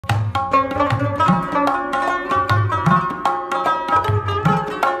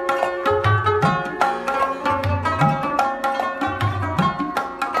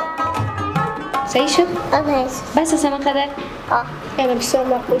صحیح شد؟ بس از همه قدر؟ اینه بسیار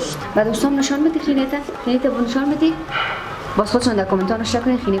مقبوشت. و دوستان نشان بده خینیتا؟ خینیتا با نشان بده؟ باز خودشان در کومنت ها نشان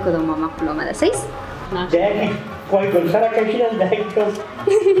کنید خینی کدام ما مقبول آمده. صحیح؟ دقیقی پای گلسر کشیدن دقیقی کن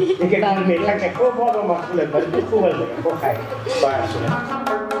دیگه کل میخواه که خوب باید مقبوله بلکه خوب از دیگه خوب خیلی باید شده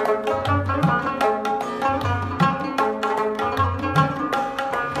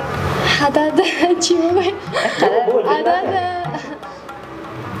عدد چی بگویم؟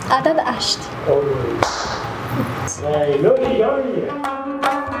 عدد 8 لوری جایی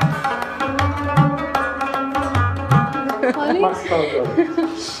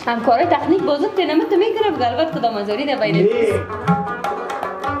همکارای تکنیک بازد تنمت میکنه بگه البته کدام ازاری در بین این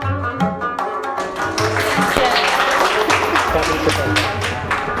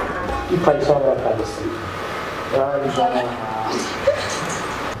پایسان را قدستی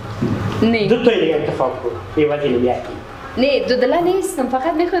نه دو تایی دیگه انتخاب کن بیوزی یکی نه دو دله نیستم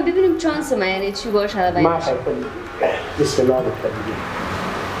فقط میخوایم ببینیم چانس ما یعنی چی باشه بین ما خیلی کنیم بسم الله بکنیم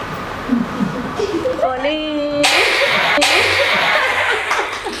اولی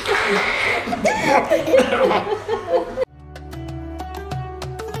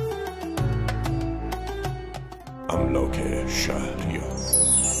املاک شهریار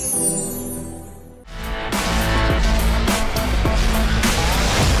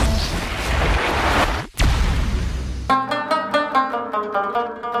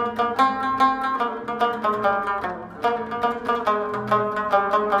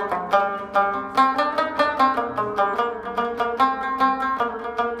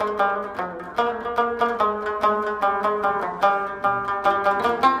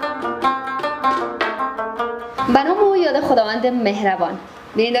به نام و یاد خداوند مهربان.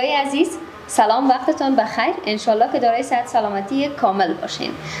 بیننده‌های عزیز سلام وقتتون بخیر. انشالله که دارای صحت سلامتی کامل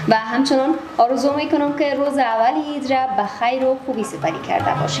باشین و همچنان آرزو میکنم که روز اول عید را به خیر و خوبی سپری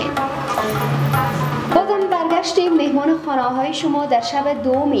کرده باشین. بازم برگشتیم مهمان خانه های شما در شب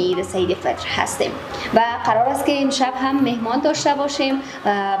دوم عید سعید فطر هستیم و قرار است که این شب هم مهمان داشته باشیم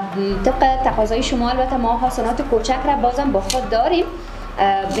و طبق تقاضای شما البته ما حسنات کوچک را بازم با خود داریم.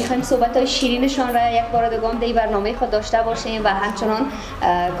 میخوایم صحبت های شیرینشان را یک بار دیگه در برنامه خود داشته باشیم و همچنان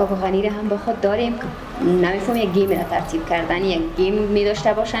کاکا غنی را هم با خود داریم که نمیفهم یک گیم را ترتیب کردن یک گیم می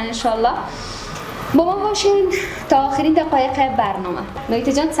داشته باشن انشالله. با ما باشین تا آخرین دقایق برنامه. نویت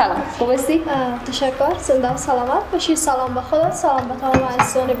جان سلام، خوب هستی؟ تشکر، زنده و سلامت باشی. سلام به خودت، سلام به تمام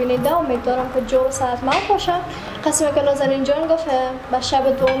عزیزان بیننده. امیدوارم که جور و صحتمند باشن. قسمی که نازنین جان گفت به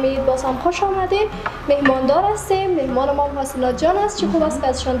شب دوم عید باز هم خوش آمدید. مهماندار هستیم، مهمان ما حسنات جان است. چه خوب است که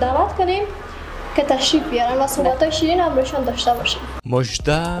ازشان دعوت کنیم که تشریف بیارن و صحبت‌های شیرین هم روشان داشته باشیم.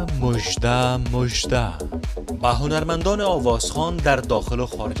 مژده به هنرمندان آوازخوان در داخل و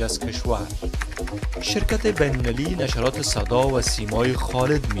خارج از کشور. شرکت بین‌المللی نشرات صدا و سیمای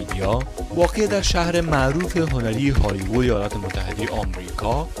خالد میدیا واقع در شهر معروف هنری هالیوود ایالات متحده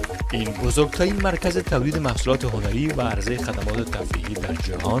آمریکا، این بزرگترین مرکز تولید محصولات هنری و عرضه خدمات تفریحی در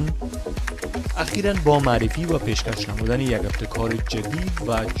جهان، اخیراً با معرفی و پیشکش نمودن یک ابتکار جدید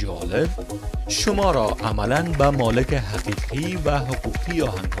و جالب شما را عملاً به مالک حقیقی و حقوقی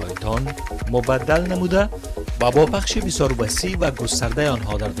آهنگ‌هایتان مبدل نموده و با پخش بسیار وسیع و گسترده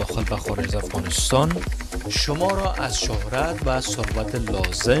آنها در داخل و خارج از افغانستان شما را از شهرت و ثروت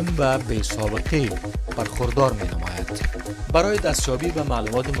لازم و بی سابقه برخوردار می‌نماید. برای دستیابی به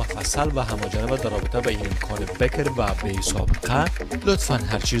معلومات مفصل و هماجانبه در رابطه با این امکان بکر و بی سابقه لطفاً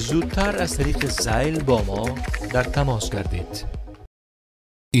هرچی زودتر از طریق زیل با ما در تماس گردید.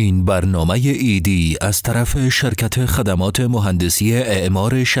 این برنامه ایدی از طرف شرکت خدمات مهندسی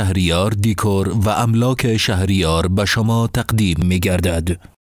اعمار شهریار دیکور و املاک شهریار به شما تقدیم می گردد.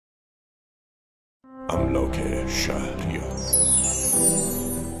 املاک شهریار،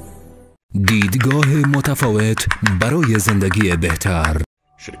 دیدگاه متفاوت برای زندگی بهتر.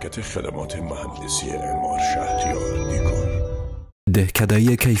 شرکت خدمات مهندسی اعمار شهریار دیکور،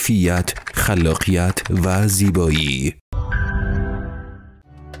 دهکده کیفیت، خلاقیت و زیبایی.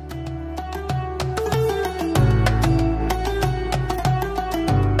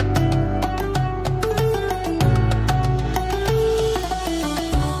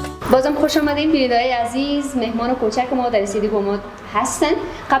 بازم خوش آمدین بیننده‌های عزیز. مهمان کوچک ما در استودیو با ما هستن.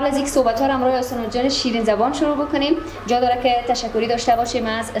 قبل از اینکه صحبت‌ها را همراه حسنات جان شیرین زبان شروع بکنیم جا داره که تشکری داشته باشیم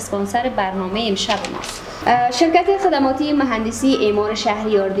از اسپانسر برنامه امشب ما، شرکت خدماتی مهندسی اعمار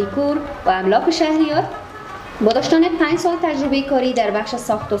شهریار دیکور و املاک شهریار. با داشتن 5 سال تجربه کاری در بخش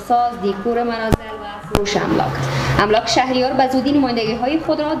ساخت و ساز، دیکور منازل و فروش املاک شهریار به زودی نمایندگی‌های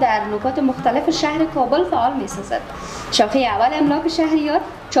خود را در نقاط مختلف شهر کابل فعال می‌سازد. شاخه اول املاک شهریار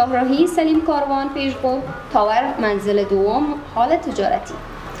چهارراهی سلیم کاروان پیشگو تاور منزل دوم حال تجارتی.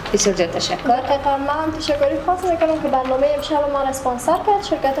 بسیار زیاد تشکر. دقیقاً من هم تشکری خاص میکنم که برنامه امشب ما را اسپانسر کرد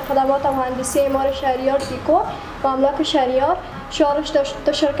شرکت خدمات مهندسی معمار شهریار دیکور و املاک شهریار. شعارش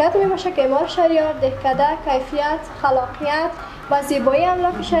دو شرکت میباشه که معمار شهریار، دهکده، کیفیت، خلاقیت و زیبایی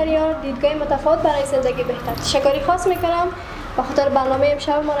املاک شهریار، دیدگاه متفاوت برای زندگی بهتر. تشکری خاص میکنم به خاطر برنامه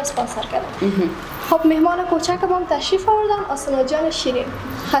امشب ما را اسپانسر کردن. خب مهمان کوچک ما تشریف آوردن، حسنات جان شیرین.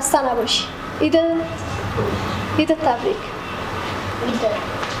 خسته نباشی. عید تبریک.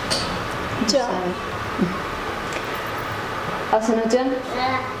 جان حسنات جان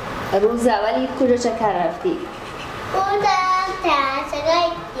روز اول عید کجا چکر رفتی؟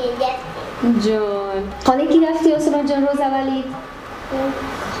 جان خانه کی رفتی حسنات جان روز اول عید؟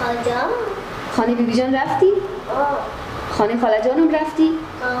 خانه بیبی جان رفتی؟ خانه خاله جانم رفتی؟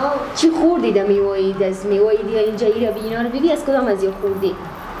 چی خوردی در میوه عید؟ از میوه عید اینجا اینا بینا رو بیبی از کدام از یا خوردی؟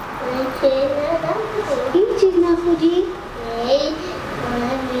 این چیز نخوردی؟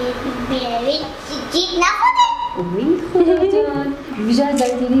 اوی خدا جان بیبی جان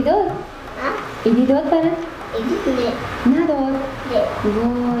برات ایدی داد؟ ایدی داد برات؟ نداد؟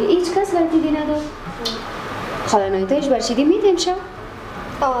 وای هیچ کس برات ایدی نداد؟ خاله نایتایش برشیدی میده امشب؟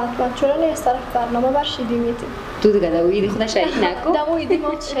 حتما چرا نیست طرف برنامه برشیدی میدیم. تو دیگه دو ایدی خدا شریک نکن. دمو ایدی ما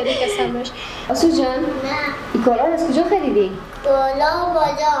شریک هستمش. آسو جان این کالا از کجا خریدی؟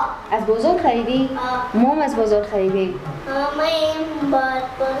 بازار. از بازار خریدی؟ ما هم از بازار خریدیم. ماما این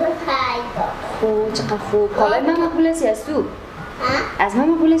بازار خریدم. خوب چقدر خوب. کالای من مقبول هستی از تو؟ از من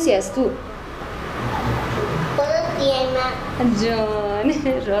مقبول هستی از تو؟ جان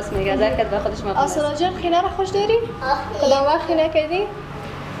راست میگه از هر به خودش مقبول است. حسنات جان خینه را خوش داری؟ کدام وقت خینه کردی؟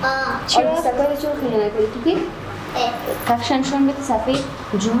 چی وقت؟ سکای چون خینه نکردی تو کی؟ کخشنشون بده صفحه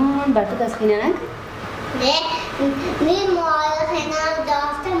جان بر تو از خینه نکرد؟ نه مال خینه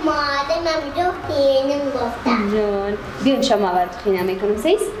داشته معلمم جو خینه گفتم. جان بیا امشب ما برات خینه میکنم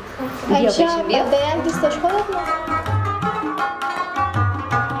سیز؟ بیا بشین بیا. دیگه دوستاش خودت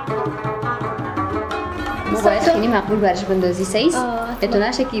ما باید خینه مقبول برش بندازی سیز؟ اتو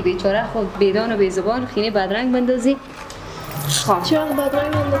نشه که بیچاره خود بیدان و بیزبان خینه بدرنگ بندازی. خب چرا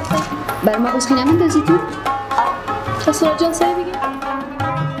بدرنگ انداخته؟ بر ما بس خینه بندازی تو؟ حسنات جان سعی بگی؟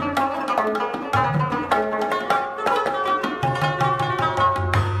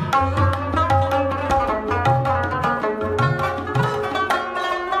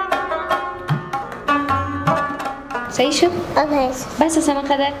 صحیح شد؟ بس از همه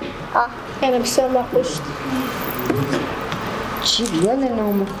قدر؟ یعنی بسیار مقبول شد. چی بیال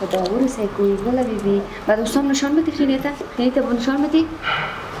نام خدا برو سیکوی بلا بیبی و دوستان نشان بده خینیتا با نشان بده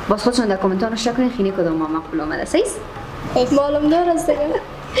باز خودشان در کومنتار نشان کنین خینی کدام ما مقبول آمده سیست؟ معلوم دار از دیگه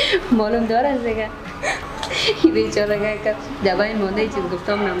معلوم دار از دیگه این بیچاره که دبای مانده چیز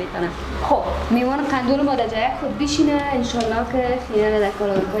گفتم نمیتونم. خب میوان قندول ما در جای خود بشینه انشالله که خینه در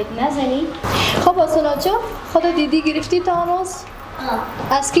کارگاهیت نزنی. خب حسنات جان خود دیدی گرفتی تا روز؟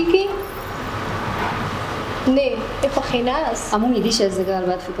 از کی؟ نه این خینه است. اما میدیش از دیگه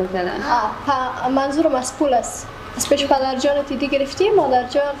البته فکر کردن. منظورم از پول است. از پیش پدر جان دیدی گرفتی مادر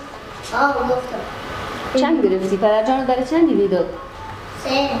جان؟ گفتم. چند گرفتی؟ پدر جان داره چند دیدی داد؟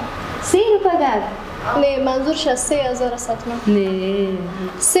 3 روپه داد؟ نه منظورش از 3000 است حتما. نه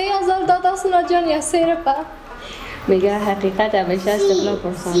 3000 داد حسنات جان یا 3 روپه؟ میگه حقیقت همیشه استقلال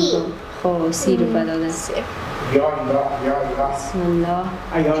پرسان کن. خب 30 روپه دادن. یا الله بسم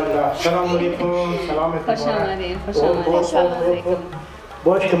الله. یا الله سلام علیکم. سلام خوش آمدین.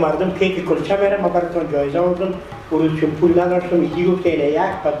 باش که مردم کیک کلچه میره ما براتون جایزه آوردم. اون روز چون پول نداشتم یکی گفت که یک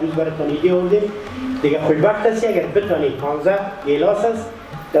پدوز براتون ایده آوردیم. دیگه خوشبخت هستی اگر بتونید 15 گیلاس است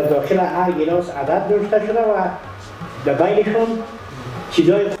در داخل هر گیلاس عدد نوشته شده و در بینشون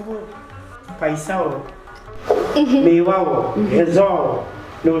چیزای خوب پیسه و میوه و غذا و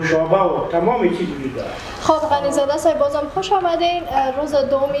نوشابه و تمام چیز وجود داره. خب غنیزاده صاحب بازم خوش آمدین. روز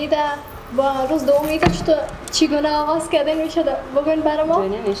دوم عید با روز دوم عید چگونه آغاز کردین میشه بگوین برای ما؟ جوی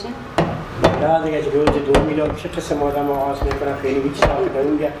نمیشه؟ نه دیگه روز دوم عید چه قسم آدم آغاز میکنه خیلی بیچ ساعت در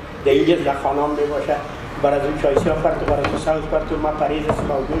اونجا در اینجا در خانام میباشه برای از اون چای سیاه پرتو برای از اون ساوز پرتو ما پریز است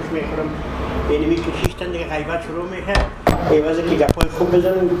با گوش میخورم اینمی که شیشتن دیگه غیبت شروع میشه ایوازه که گپای خوب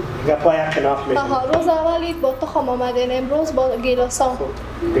بزنن گپای اقناق میکنن. روز اول عید با تخم آمدین امروز با گیلاسان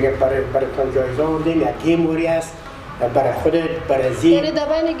دیگه برای تان جایزه آوردیم یک گیموری است برای خودت برای زیر یعنی در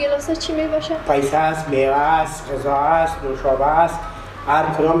بین گیلاسا چی میباشه؟ پیسه است، میوه است، غذا است، نوشابه است هر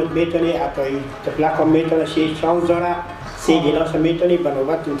کدامت میتونی حتی تفلک هم میتونه 6 شانس داره 3 گیلاس میتونی به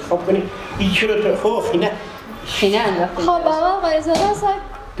نوبت انتخاب کنی هیچ رو تو خوب خینه انداختی. خب اول غنیزاده صاحب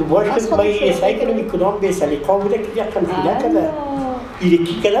تو باش که باید ایسایی کنم کدام به سلیقه بوده که یک کم خینه کرده ایره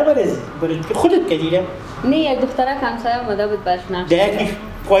کی کده برای خودت کدیره؟ نه یک دختره همسایه آمده بود برش نقش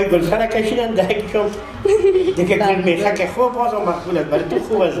پای گلسره کشیدن دهکشم دیگه گل میشه که خوب بازم مقبول است برای تو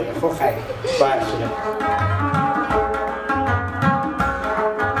خوب است دیگه خوب خیلی باید شده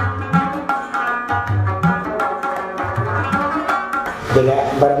دیگه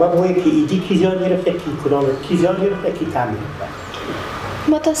برای ما بگوید که ایدی کی زیاد گرفته کی کدام کی زیاد گرفته کی کم گرفته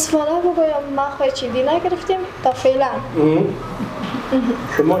متاسفانه بگویم ما خواهی چیزی نگرفتیم تا فعلا.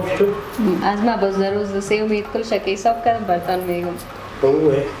 شما چطور؟ از ما باز در روز سه امید کل شکل حساب کردم برتان میگم.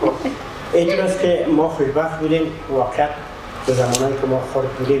 اینجور است که ما خوشبخت بودیم واقعا به زمانهایی که ما خورد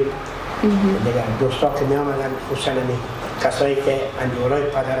بودیم دیگر دوستا که می آمدن خصوصا کسایی که اندورای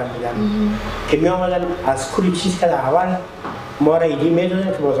پدرم بودن که می آمدن از کلی چیز که در اول ما را ایدی می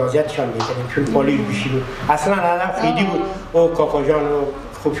دادن که باز آزیتشان می کردیم چون پالی بیشی بود اصلا آدم خیلی بود او کاکا جان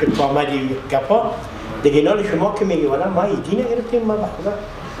خوب شد که آمدی گپا دیگه نال شما که میگی والا ما ایدی نگرفتیم ما به خدا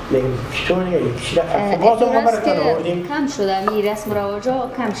میگم چطور دیگه یکی را خب بازم ما براتون آوردیم کم شده می رسم رواجا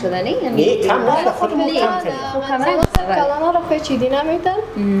کم شده نه؟ نه کم نشده خودمون کم کردیم کلانا را خواهی چیزی نمیدن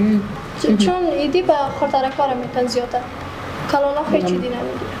چون ایدی به خورترکا را میتن زیادتر کلانا خواهی چیزی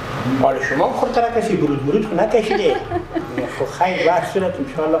نمیدن حالا شما هم خورترک کسی برود خود نکشیده خب خیلی وقت صورت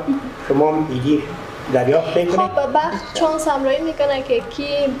انشاءالله شما هم ایدی دریافت بکنید خب بخت چانس همراهی میکنه که کی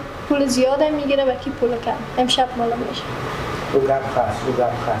پول زیاده میگیره و کی پول کم امشب معلوم میشه او گپ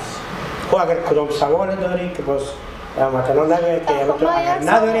خاص خب اگر کدام سوال داری که باز مثلا نگه که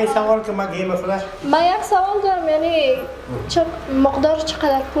اگر نداری سوال که ما گیم خدا من یک سوال دارم یعنی مقدار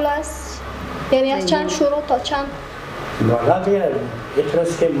چقدر پول است یعنی از چند شروع تا چند والا دیگه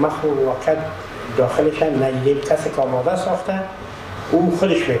اعتراض که ما خود وقت داخلش هم ندیدیم کسی که آماده ساخته او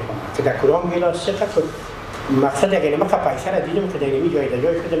خودش میکنه که در کدام گیلاس چه خود مقصد اگر ما که پیسه را دیدم که در اینمی جای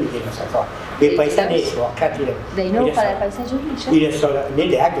شده میگیم مثلا به پیسه نیست واقعا دیدم دینو قدر پیسه جور میشه؟ این سال نه ده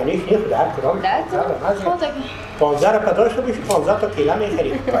یک دانش نه خود هر کدام 15 را پداش رو بیشه 15 تا کیلا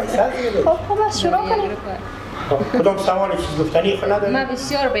میخریم پیسه دیگه خب بس شروع کنیم کدام سوال چیز گفتنی خود نداری؟ من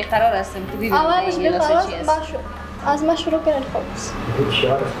بسیار بیقرار هستم که ببینم اولش بیقرار از ما شروع کنید خب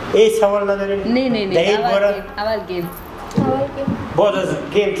ای سوال نداری؟ نه اول گیم باز از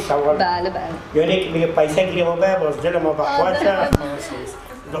گیم سوال بله یعنی که میگه پیسه گیریم و باز دل ما بخواه شد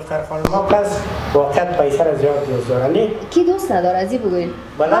دختر خانم ما پس واقعا پیسه را زیاد دوست داره نه؟ کی دوست نداره ازی بگوین؟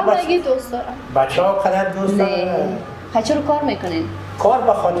 من بگی دوست دارم بچه ها قدر دوست داره؟ بچه رو کار میکنین؟ کار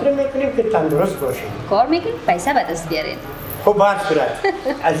به خاطر میکنیم که تندرست باشیم کار میکنین؟ پیسه به دست بیارین خب به هر صورت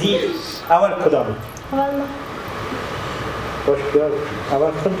از این اول کدامی؟ اول ما باش بیاد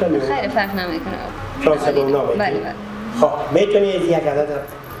اول خودتا میگه خیلی فرق نمیکنه شانس دوم نامید بله خب میتونی از یک عدد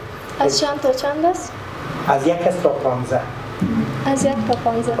از چند تا چند است؟ از یک تا 15 از 1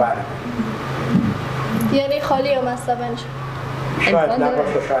 تا 15 بله یعنی خالی یا مستبنش شاید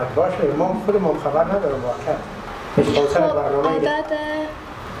نباشه شاید باشه ما خودمون خبر ندارم واقعا اسپانسر برنامه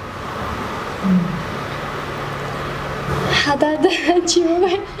عدد چی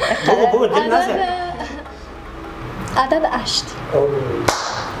بگویم؟ بگو دل نزد عدد 8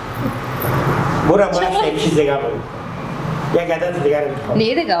 برم باشه یک چیز دیگه بگو یک عدد دیگر انتخاب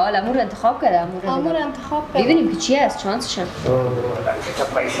نه دیگه حال امور انتخاب کرده امور انتخاب کرده ببینیم که چی هست چانسشن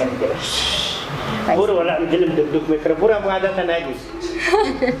تا پیسه نگیره برو والا دلم دک میکنه برو هم عدد نگی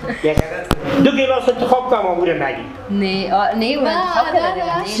یک عدد 2 گلاس انتخاب کنم امور نگی نه اون انتخاب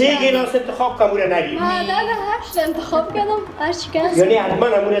کرده 3 گلاس انتخاب کنم امور نگی من عدد 8 انتخاب کردم هر چی که هست یعنی حتما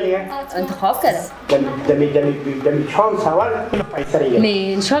امور دیگه انتخاب کرده دمی چانس اول پیسه نگیره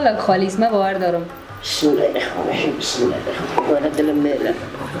نه انشالله خالی است من باور دارم بسم الله الرحمن الرحیم بسم الله الرحمن الرحیم دلم میره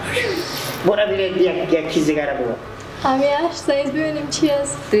برو ببین یک چیز دیگه بگو همین 8 سایز ببینیم چی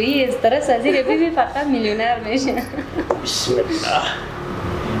است توی استرس از این ببین فقط میلیونر میشه بسم الله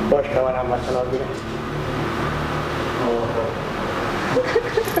باش که من هم مثلا بیره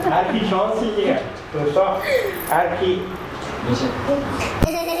هر کی شانسی دیگه دوستا هر کی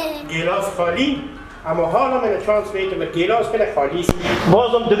گلاس خالی اما حالا من چانس میتونم گلاس بله خالی است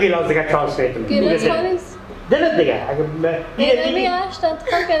بازم 2 گلاس دیگه چانس میتونم گلاس خالی است دلت دیگه اگه اینمی 8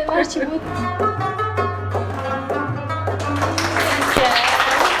 انتخاب کردیم هر چی بود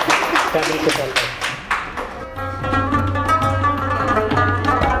تبریک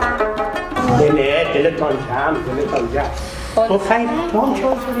نه دلتان جمع تو خیلی تام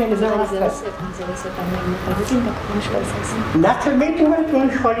چون شدی یعنی زمان است نقل میتونم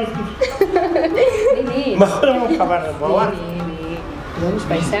تو خالی است ما خودمون خبر باور دانش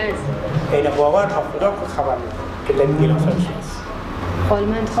پیسه است این باور خدا که خبر که دل گلاس است خالی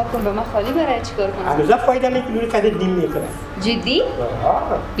من انتخاب کنم به من خالی برای چیکار کنم هنوزا فایده میکنه که دل نیم میکنه جدی؟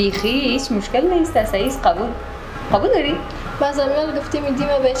 بیخی هیچ مشکل نیست صحیح قبول قبول داری؟ باز امیال گفتیم ایدیم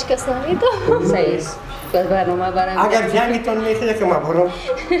به هیچ کس نمیدم. صحیح است. بس برنامه برام. اگر جنگتون میخواد که ما برم.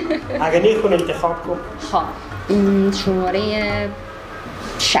 اگر نیخون انتخاب کن. خب شماره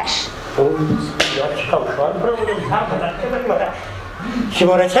 6.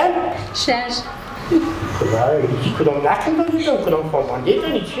 شماره چند؟ 6. خدای هیچ کدوم نکن دادیدم کدوم فامانده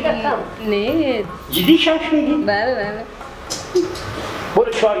دانی چی رفتم؟ نه جدی 6 میگی؟ بله بله.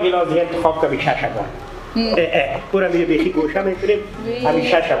 برو 4 گلاس دیگه انتخاب کنی 6 اگار. برو میره بیخی گوشه میکنیم همین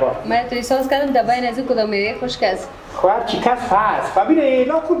 6 اگار. من تو احساس کردم دبای نزدیک کدام میوه خشک است. خواهر چی کس هست؟ فبین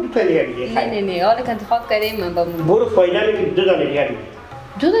اینا کن 2 تا دیگه بگی. نه حالا که انتخاب کردیم من با برو فایده میگیری 2 دانه دیگه بگی.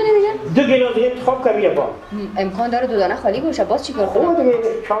 2 دانه دیگه؟ 2 گلاس دیگه انتخاب کنی با. امکان داره 2 دانه خالی باشه باز چیکار خب کنم؟ دیگه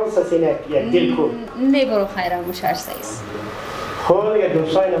شانس است اینه یک دل کو. نه برو خیرم مشار سیز. خب دیگه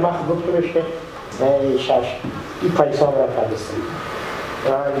دوستای ما گفت بشه که ای 6 این پیسا را فرستم.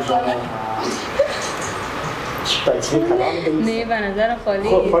 نه به نظر خالی.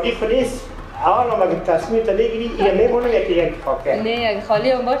 خب خالی خالیست. حالا مگه تصمیم تا بگیری اینه میمونه یا دیگه انتخاب کنی؟ نه اگه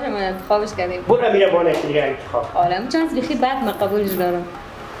خالی هم باشه من انتخابش کردیم. برو میره بانه دیگه انتخاب. عالم چانس بیخی بعد من قبولش دارم.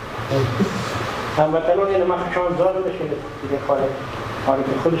 هموطنان اینه ما شانس داره بشه دیگه خاله. حالا که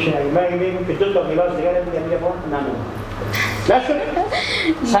خودش اگه من میگم که 2 تا گلاس دیگه میره بانه نشد؟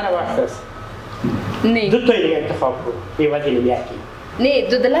 سر وقت است. نه 2 تا دیگه انتخاب کن. بیوازی یکی. نه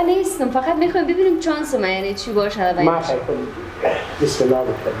 2 دله نیستم فقط میخوام ببینیم چانس من یعنی چی باشه. ما خیلی کنیم. بسم الله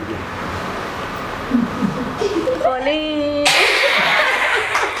بکنیم. خالی.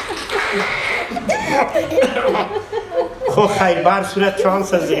 خب خیلی بر صورت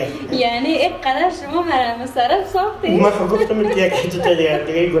شانس از دیگه. یعنی اینقدر شما مرا مصرف ساختید؟ من خب گفتم یکی 2 تا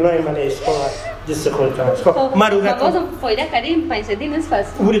دیگه گناه من است. دست خودتان است. خب ما رو بازم فایده کردیم 500 نصف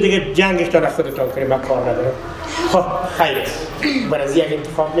است. اون دیگه جنگش داره خودتان کنیم من کار ندارم. خب خیلی برای از یک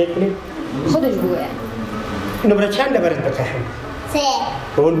انتخاب میکنیم. خودش گوه. اینو برای چند برات بکشم؟ 3.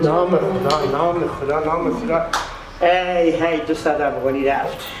 اون نام خدا. ای 200 افغانی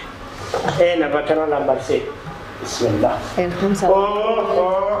رفت. این وطنان نمبر 3. بسم الله. خیلی سلام.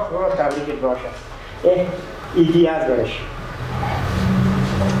 اوه تبریکت باشه. ایدی از برش.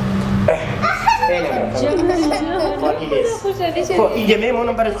 خب ایده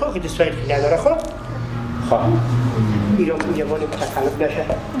میمونم برای خود که دستایی خیلی نداره خب؟ خب ایران جوانی تکلف نشه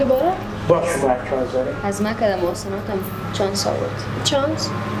دوباره؟ باش شما چانس داره از من کدام حسناتم چانس آورد. چانس؟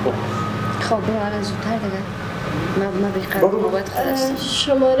 خب برو الان زودتر دیگه. من بیقدر نوبت خواستم.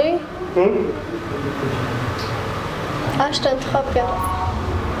 شماره 8 انتخاب کردم.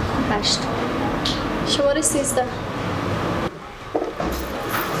 8. شماره 13.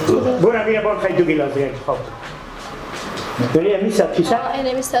 برو میره بان خیلی 2 گلاس انتخاب دنیا میسد فیصد؟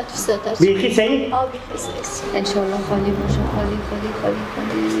 اینه میسد فیصد است. بیخی صحیح؟ بیخی صحیح است. انشالله خالی باشه. خالی.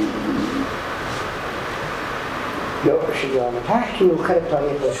 یوش جانه تحکی نوخر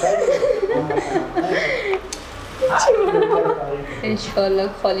تاریخ باشه انشالله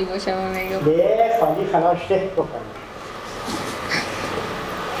خالی باشه من میگم. به خالی خلاص ده بکنم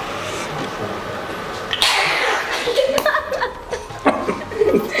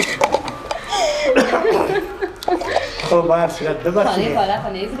خب باید صورت ببخشید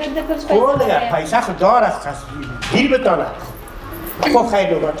خالی زگرده پرش خب دیگر پیسه خود دار است گیر بتانه خب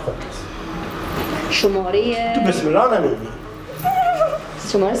خیلی نوبت خود است شماره تو بسم الله نمیدی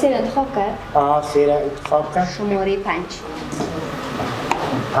شماره 3 انتخاب کرد؟ 3 انتخاب کرد شماره 5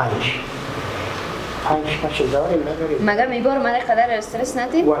 5 داریم نداریم مگر میبار من قدر استرس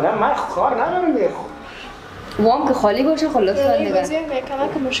ندید؟ والا من کار ندارم دیگه وام که خالی باشه خب لطفا این نگه بازی هم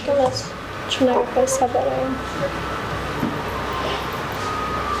که مشکل است چون اگه پیسه برایم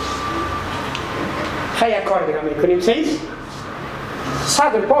خیلی کار دیگه میکنیم سیز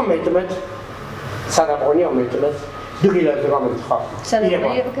 100 پام میتومد 100 افغانی هم میتومد 2 گلاس دیگه هم انتخاب 100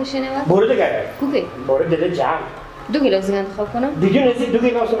 افغانی بکشینه وقت؟ برو دیگه کوکی؟ برو دیگه جمع 2 گلاس دیگه انتخاب کنم؟ دیگه نزید 2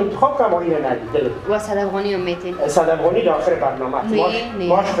 گلاس هم انتخاب کنم آقای ندید و 100 افغانی هم میتین 100 افغانی داخل برنامه نه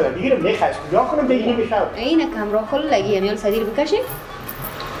باش خدا دیگه رو میخواست کجا کنم دیگه نمیشه اینه کم را خل لگی همیال صدیر بکشی؟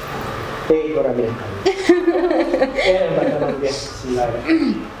 ای برو میره ای بطنم بیا بسم الله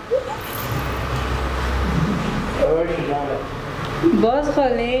باز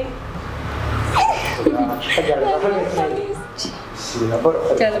خالی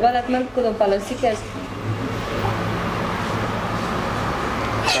جلبات حتما کدوم پلاستیک است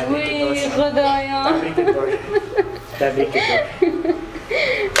وی خدایا تبریکت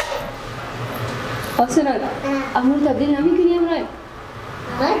حسنات امور تبدیل نمیکنی امرای؟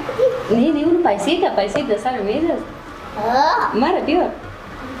 نه اون پیسه ده سر میز است مرا بیار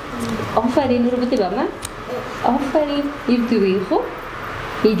آفرین رو بده با من آفرین این تو بگیر خوب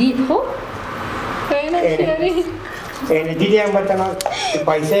ایدید خوب این دیدی هم مثلا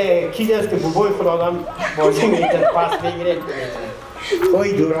پیسه چیز است که بابای خود آدم بازی میتونه پاس بگیره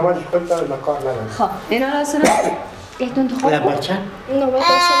کوئی دورامش خود تا مکار نداره. خب اینا را سنا یک دو انتخاب کن. برچه؟ نوبت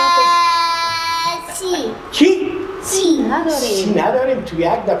سی. چی؟ سی. سی نداریم تو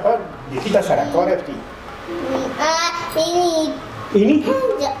یک دفعه یکی تا سرکار رفتی. اینی؟ نه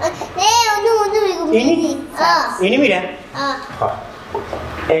اونو میگم. اینی؟ اینی میره؟ خب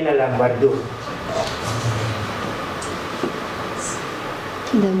این نمبر 2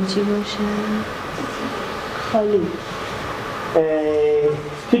 دم چی باشه؟ خالی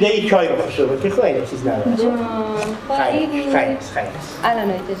تو دهی چای بخوشه بود که خواهی چیز نداره. جان خیلی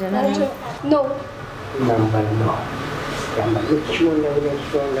الان ایت جان نو نمبر 9 چون نبوده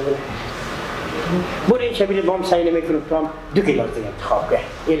برو این شبیل بام سعی نمیکنم تو هم 2 کیلو دیگه انتخاب که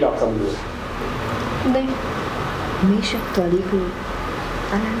این لاکم دور نه میشه تالی کنی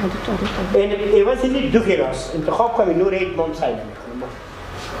الان دو تا این ایوان سیدی 2 کیلو است انتخاب کنم نور ایت بام سعی نمیکنم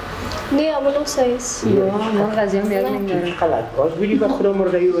نه اما نو سایز یا من قضیه هم یاد نمیدارم خلط باز بیری به خدا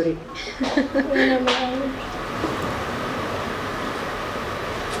مردهی بری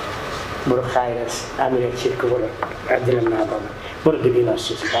برو خیر است امیر چیر که برو دلم نبامه برو 2 گیلاس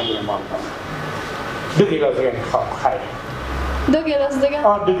چیز که امیر مان بامه 2 گیلاس دیگه انتخاب خیر 2 گیلاس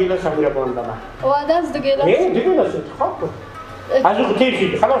دیگه 2 گیلاس امیر مان بامه وعده از 2 گیلاس نه 2 گیلاس انتخاب کن از اون تیر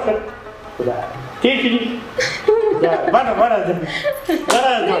شدی خلاص شد خدا تیر شدی برا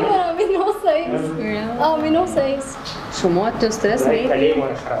جان می نو سایز شما تو استرس میدی کلیم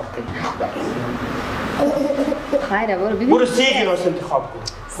رو خراب کنی خیره برو ببین برو 3 گیلاس انتخاب کن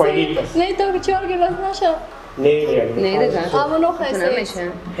فایدید بس نه تو 4 گیلاس نشه نه دیگه اما نو خیلی تو نمیشه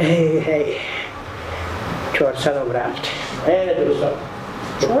هی 400 هم رفت درسته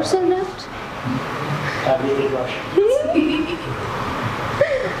 400 رفت تبلیغی باش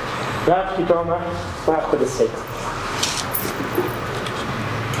رفتی تو همه من خود سید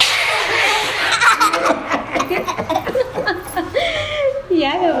یک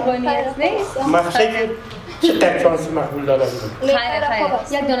افغانی هست نیست مخصوصی چقدر چانس مقبول داره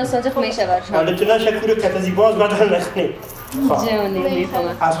خیره یک دانه صادق میشه بر شما حالا تو نشه کورو کتازی باز بدن نخونی جان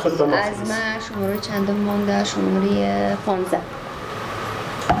نمیفهمم از خود دانه از من شماره چندم مانده شماره 15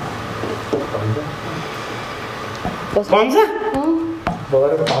 15؟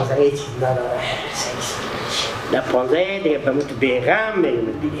 باره 15 یه چیز نداره نه 15 دیگه به تو بیغم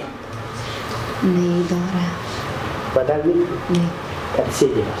میگم دیگه نه داره بدل میگم؟ نه کتسی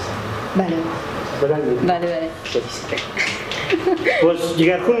دیگه بله بدل میگم؟ بله باز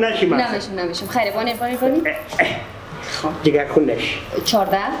جگرخون نشی من نمیشم خیره بانی جگرخون نشی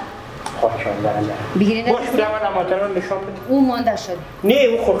 14 خواه 14 نه بگیرین باش بودم نماتران نشان بده اون مانده شد نه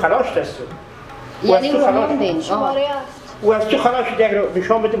اون خود خلاش دست یعنی اون رو ماندین شماره و از تو خلاش دیگه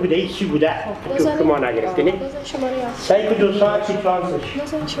نشان بده بوده هیچ چی بوده که ما نگرفتی نه شماره سعی که 2 ساعت چی ترانسش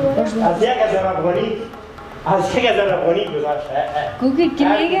از 1000 افغانی از 1000 افغانی گذاشت گوگل کی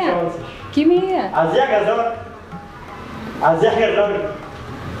میگه؟ کی میگه؟ از 1000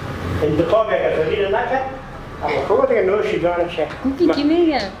 انتخاب 1000 رو نکرد اما خوب دیگه نوشی جانشه گوگل کی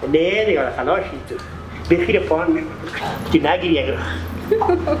میگه؟ نه دیگه خلاشی تو بخیر پان میکنه که نگیری اگر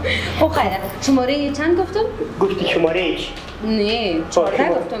خب خیره شماره چند گفتم؟ گفتی شماره ایچ نه 14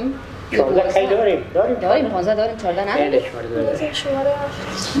 گفتم 14 خیلی داریم 15 داریم 14 نه؟ نه شماره داریم شماره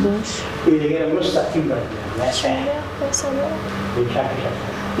باش این دیگه مستقیم داریم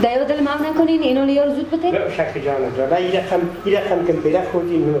دایو دل مام نکنین اینو لیار زود بده؟ نه شکل جانه این رقم که پیدا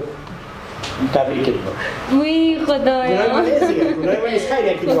خوردیم تبریک باش وی خدایا گناه من نیست دیگه گناه من نیست خیلی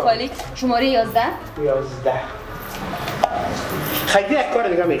یکی دو خالی شماره 11 خیلی یک کار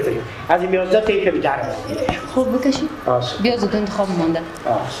دیگه میکنیم از این 11 تا یکی بیدار خوب بکشی آسه بیا زود انتخاب مانده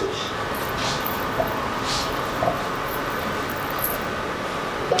آسه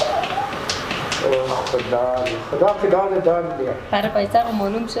خدا که داد دیگه برای پیسه رو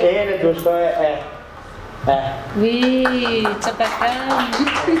معلوم شد این دوستای وی چقدر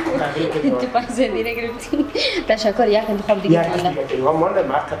تو پیسه دیره گرفتی تشکر یک انتخاب دیگه مانده یک دیگه مانده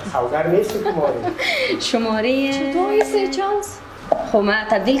مقت خوگر نیست که شماره چطوری سه چانس؟ خب من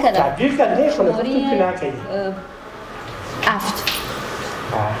تبدیل کردم تبدیل کرد نه خونه شماره تو نکنی افت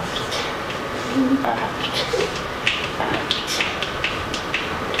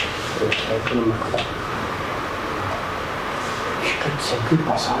سکوت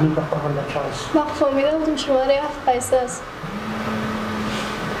پاسانی بکنم چانس وقت فهمیدم شماره 7 پیسه است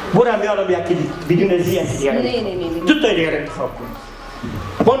برم یارم یکی بدون زیاد دیگر نه دو تا دیگر انتخاب کن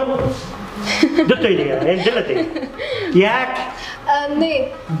بانو دو تا دیگر این دلته یک نه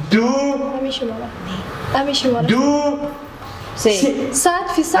دو همین شماره دو سه 100%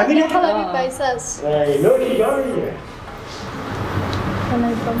 امیر؟ داخل این پیسه است. نوشی جان میگیره.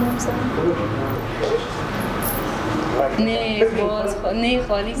 نه باز نه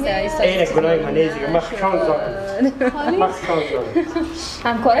خالی است. اینه گناه من نیست دیگه. من شانس دارم. من شانس دارم.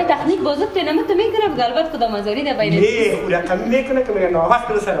 همکارای تکنیک بزرگ نمت میکنه بگه البته خدا مزاری ده بین. نه او رقمی میکنه که میگه ناوقت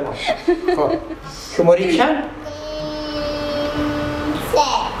بده سر ما. خب شماره چند؟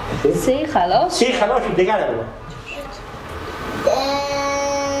 سه خلاص. سه خلاص شد دیگه نبود.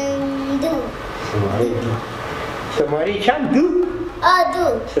 شماره چند؟ دو؟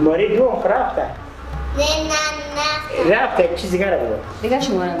 شماره دو هم رفته. رفته چیزی دیگه بگو. دیگه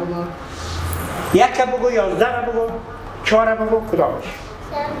شماره بگو. یک بگو 11 بگو 4 بگو کدامش؟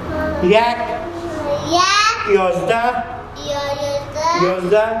 1 11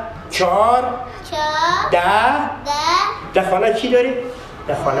 4 10 خانه چی داری؟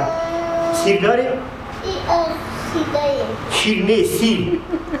 در خانه سیر داری؟ شیر نه سیر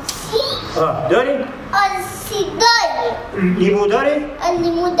داری؟ لیمو داری؟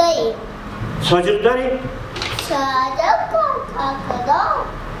 ساجق داری؟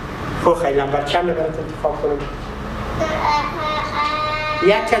 خب خیلی نمبر چند برات انتخاب کنم؟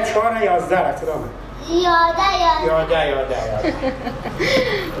 1 4 11 را کدامه؟ 11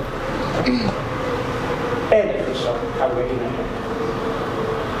 اینه کشم قبل اینه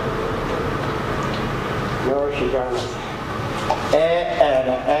نوشی جانم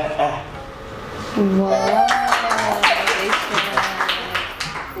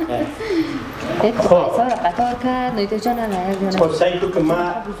یک پیسا را قطار کرد نویده جان خود سعی تو که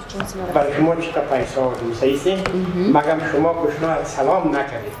من برای شما چطور پیسا آردیم سعیسه مگم شما گشنا سلام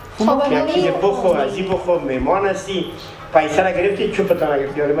نکردید یک چیز بخو ازی بخو میمان هستی پیسا را گرفتی چوبتان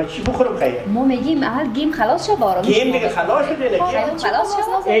نگرفتی من چی بخورم خیلی؟ ما میگیم اول گیم خلاص شد بارم گیم دیگه خلاص شده خلاص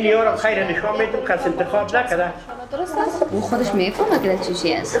شد این یارم خیلی نشان میدم کس انتخاب نکرده درست است؟ او خودش میفهمه که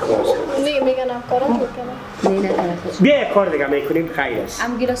چیزی است میگن همکارم میکنم نه نکنه خودش بیا یک کار دیگه میکنیم خیر است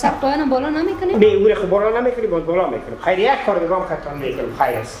هم گیلاسه پایانم بالا نمیکنیم؟ نه او رو بالا نمیکنیم بالا میکنیم خیر یک کار دیگه هم خطان میکنیم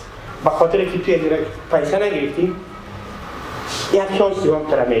خیر است به خاطر که توی پیسه نگرفتیم یک شانس دیگه هم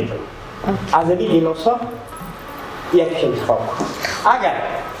ترا میکنیم از این گیلاسا یک انتخاب کن اگر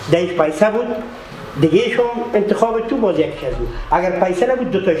دیش پیسه بود دیگه شما انتخاب تو باز یک از بود اگر پیسه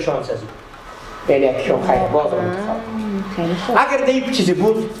نبود دو تا شانس از بود یعنی یک شما خیر باز انتخاب اگر دیش چیزی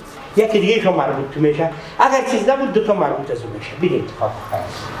بود یکی دیگه شما مربوط تو میشه اگر چیز نبود دو تا مربوط از اون میشه بید انتخاب خیر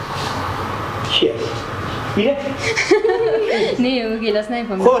چیه؟ بیره؟ نه او گیلاس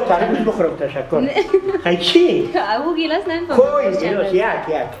نمیفهمم خود تربیز بخورم تشکر خیلی چی؟ او گیلاس نمیفهمم خود گیلاس یک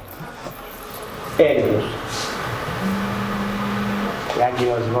این دوست یک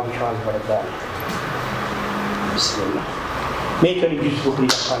گیلاس بام شانس برد دارم بسم الله میتونی جوز بخوری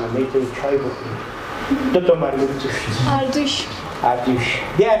خانم میتونی چای بخوری دو تا مرموز توش اردوش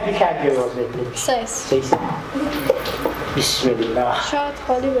بیا اردوش یک گیلاس بکنیم سیس بسم الله شاید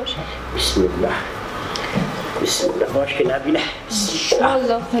خالی باشه بسم الله باش که نبینه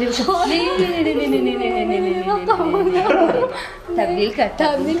والله خالی باشه نه تبدیل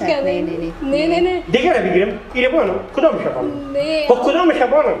کرد نه دیگه رو بگیرم اینه بانم کدام شبانم نه خب کدام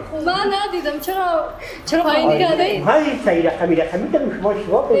شبانم من ندیدم چرا پایین کرده های سعی رقمی دارم شما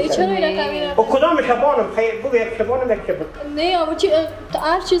شما چرا این رقمی خب کدام شبانم خیلی بگو یک شبانم یک شبانم نه اما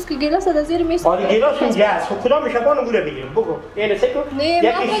هر چیز که گلاس از زیر میز آره گلاس اینجا است خب کدام شبانم گوله بگیرم بگو اینه سکو نه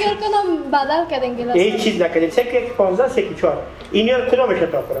من فکر کنم بدل کردن گلاس هیچ چیز نکردیم سکو 15 سکو 4 اینیا کدامش تا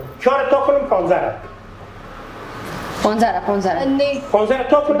کنم 4 تا کنم 15 را 15 نه 15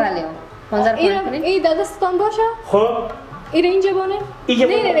 تا کنم بله 15 کنیم این دستتان باشه خب ایره اینجا بانه اینجا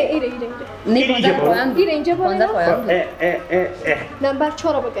نه ایره نه 15 پایان ایره اینجا بانه نمبر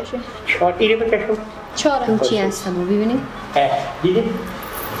 4 بکشه 4 ایره بکشم 4 تو چی هستم ببینید دیدی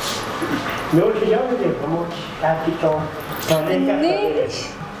نور چی جا میدیم همون کفتی تا نه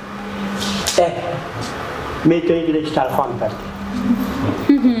میتونی دیگه تلفن کردی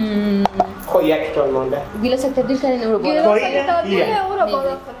خب یک تان مانده گیلاس تبدیل کردین او رو بالا گلاس تبدیل او رو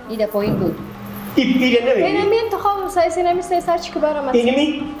بالا ایده پایین بود ایده نمیگی اینمی انتخاب سایسی نمیسته سرچی که برام است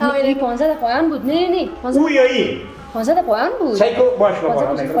اینمی این 15 پایان بود نه 15 او یا ای 15 پایان بود سایکو باش با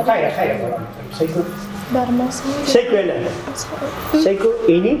بالا میکنم خیر سایکو بر ما سایکو نه سایکو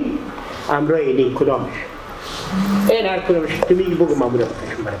اینی امرو اینی کدامش این هر کدامش تو میگی بگو مامورا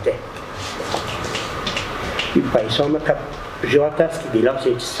بکشم برده این پیسا مکب جات است که گلاس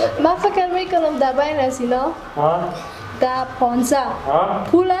هیچ ساده من فکر میکنم در بین از اینا در 15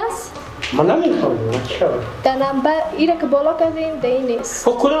 پول است من نمیخوام چرا در نمبر ایره که بالا کردیم در این نیست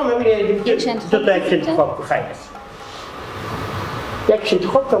خب کدام میبینید دو تا یک انتخاب که خیر است یک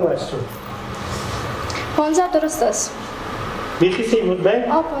انتخاب کم است 15 درست است میخیسی بود به؟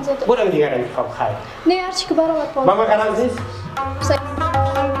 15 تا. برو دیگر انتخاب خیر. نه هرچی که برام 15. ماما قرار نیست؟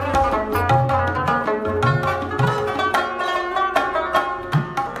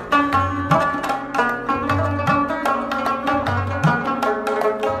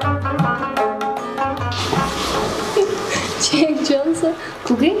 چک جانسه.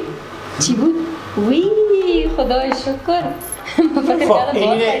 کوکی؟ چی بود؟ وی خدای شکر. خب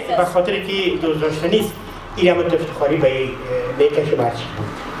اینه به خاطر که دوست داشته نیست این هم افتخاری به نیکش مرچی بود.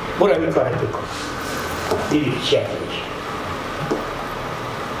 برو این کارت بکن. دیدی چی هستش؟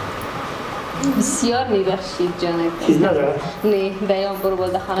 بسیار میبخشید جانم. چیز نداره؟ نه دیام برو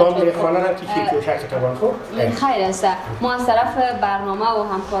باز خانه. تو میره خانه را تو چی کوشک تبان خب؟ خیر است. ما از طرف برنامه و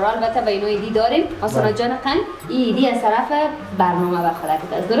همکارا البته به اینو ایدی داریم. حسنات جان قن این ایدی از طرف برنامه و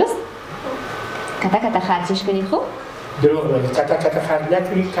خالتت است درست؟ کتا خرجش کنی خوب؟ دروغ میگی کتا خرج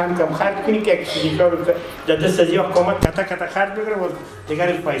نکنی کم خرج کنی که یک رو در دست از یا حکومت کتا خرج بگیره و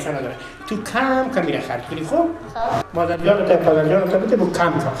دیگرش پیسه نداره تو کم میره خرج کنی خوب مادر جان تا پدر جان تا بده بو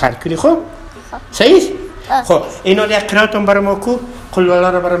کم خرج کنی خوب صحیح خب اینو یک قراتون برام کو قل ولا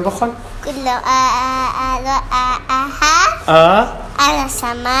رو برام بخون كل على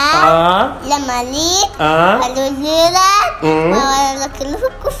السماء لمليك الوزيرة ولكن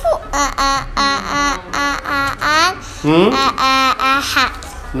كفو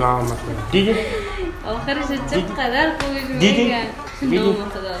نعم دیدی آخرش چقدر خوبی دیدی نام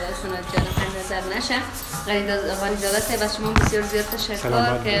خدا حسنات جان نظر نشه غریزاده صاحب از شما بسیار زیاد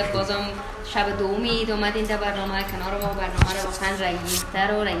تشکر که بازم شب دوم عید اومدین در برنامه کنار ما برنامه رو واقعا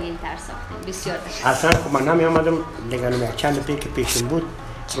رنگین‌تر و رنگین‌تر ساختیم بسیار تشکر اصلا خب من نمی آمدم دیگه چند پی که پیشم بود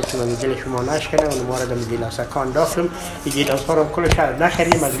گفتم من دل شما نشکنه و نماردم گیلاسکان داختم این گیلاس‌ها رو کلش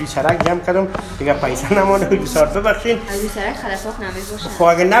نخریم از روی سرک جمع کردم دیگه پیسه نمانه بسیار ببخشین از روی سرک خلصاق نمی خب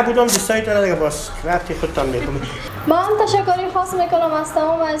اگه نبودم دوستایی تو دیگه باز رفتی خودتان میکنم من تشکری خاص میکنم از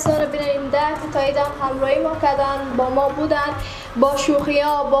تمام عزیزان بیننده که تا ایدم همراهی ما کردن با ما بودن با شوخی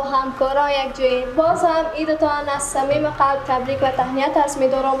ها با همکارا یک جایی باز هم عیدتان از صمیم قلب تبریک و تهنیت عرض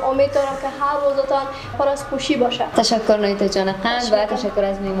می‌دارم امید دارم که هر روزتان پر از خوشی باشه تشکر نایتا جان قند و تشکر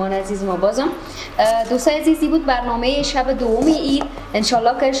از میهمان عزیز ما بازم دوستای عزیزی بود برنامه شب دوم عید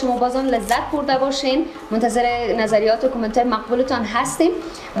انشالله که شما بازم لذت برده باشین منتظر نظریات و کامنت‌های مقبولتان هستیم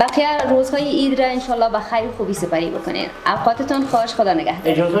بقیه روزهای عید را انشالله به خیر و خوبی سپری بکنین اوقاتتان خوش خدا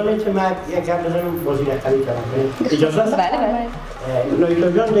نگهدار اجازه میدید من یک گپ بزنم بازی رقمی کردم اجازه است بله بله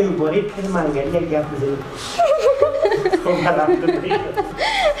نایتا جان دیگه بارید که منگلی یک گپ بزنیم خب حالا